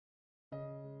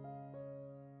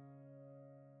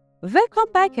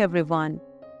Welcome back, everyone.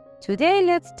 Today,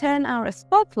 let's turn our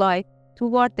spotlight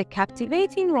toward the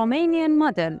captivating Romanian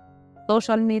model,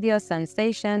 social media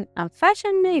sensation, and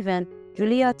fashion maven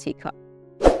Julia Tica.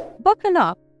 Buckle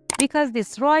up, because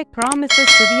this ride promises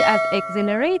to be as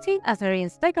exhilarating as her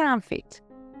Instagram feed.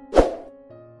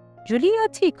 Julia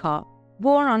Tica,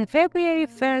 born on February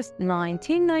 1,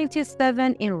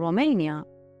 1997 in Romania,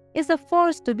 is a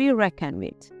force to be reckoned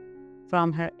with.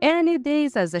 From her early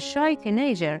days as a shy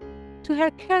teenager to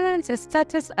her current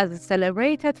status as a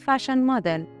celebrated fashion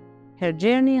model, her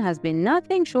journey has been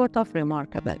nothing short of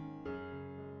remarkable.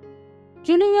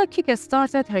 Julia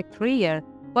kick-started her career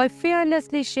by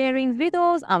fearlessly sharing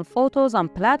videos and photos on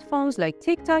platforms like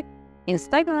TikTok,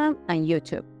 Instagram, and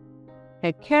YouTube.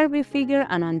 Her curvy figure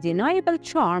and undeniable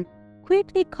charm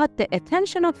quickly caught the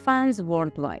attention of fans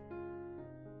worldwide.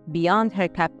 Beyond her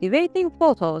captivating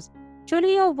photos,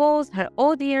 Julia wows her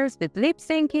audience with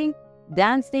lip-syncing,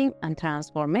 dancing, and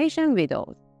transformation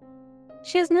videos.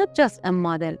 She is not just a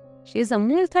model, she is a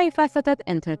multifaceted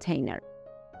entertainer.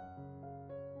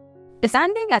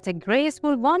 Standing at a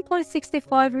graceful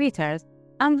 1.65 meters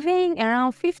and weighing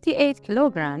around 58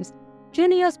 kilograms,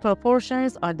 Julia's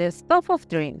proportions are the stuff of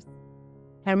dreams.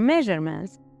 Her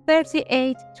measurements,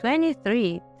 38,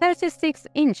 23, 36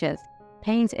 inches,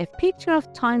 paint a picture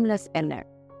of timeless allure.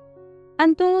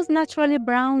 And those naturally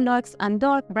brown locks and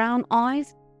dark brown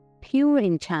eyes, pure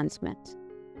enchantment.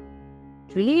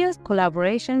 Julia's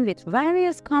collaboration with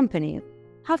various companies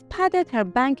have padded her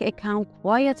bank account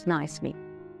quite nicely.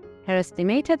 Her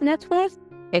estimated net worth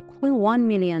equals $1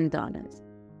 million.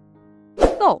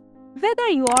 So, whether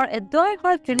you are a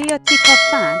die-hard Julia Tica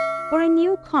fan or a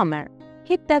newcomer,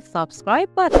 hit that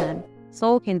subscribe button,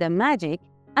 soak in the magic,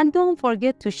 and don't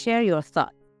forget to share your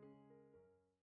thoughts.